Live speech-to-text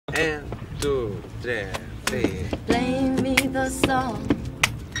tre, fyra. Play me the song.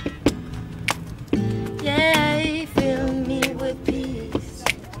 Yeah, fill me with peace.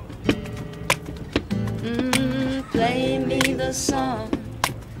 Play me the song.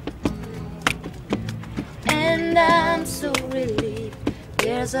 And I'm so relieved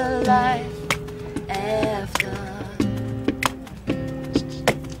there's a life after.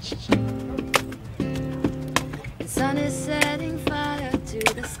 The sun is setting fire to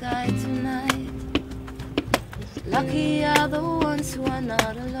the sky tonight. Lucky are the ones who are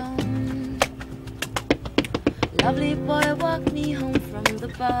not alone. Lovely boy walked me home from the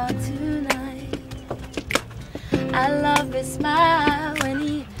bar tonight. I love his smile when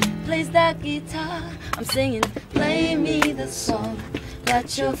he plays that guitar. I'm singing, play me the song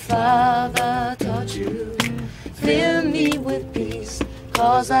that your father taught you. Fill me with peace,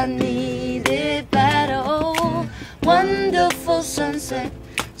 cause I need it bad. Oh, wonderful sunset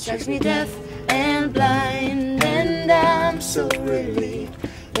strikes me deaf and blind, and I'm so relieved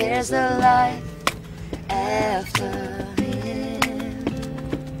there's a life after him.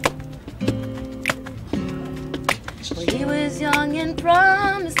 Well, he was young and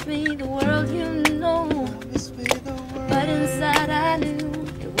promised me the world, you know, but inside I knew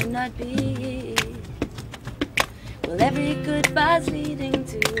it would not be. Well, every goodbye's leading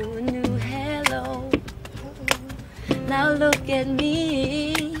to a new hello. Now look at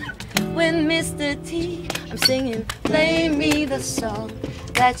me with Mr. T. I'm singing, play me the song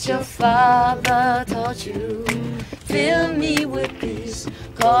that your father taught you. Fill me with peace,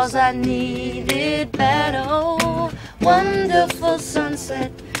 cause I need it bad. Oh, wonderful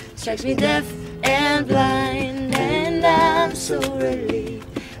sunset strikes me deaf and blind, and I'm so relieved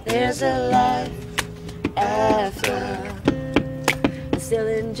there's a life after. I still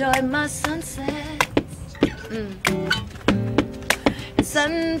enjoy my sunsets and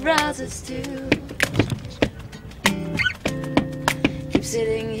sunrises too. Keep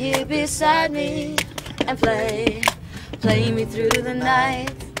sitting here beside me and play me through the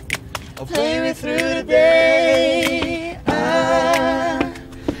night, play me through the day.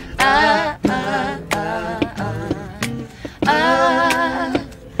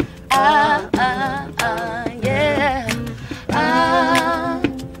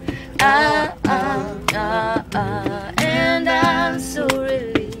 And I'm so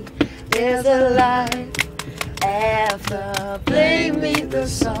relieved there's a life after. Play me the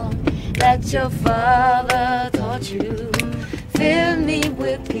song that your father taught you. Fill me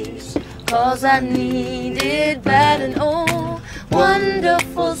with peace, cause I need it bad. And oh,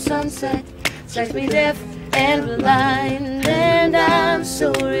 wonderful sunset strikes me deaf and blind, and I'm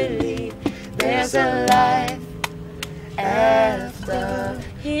so relieved there's a life after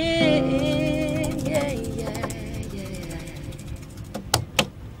him.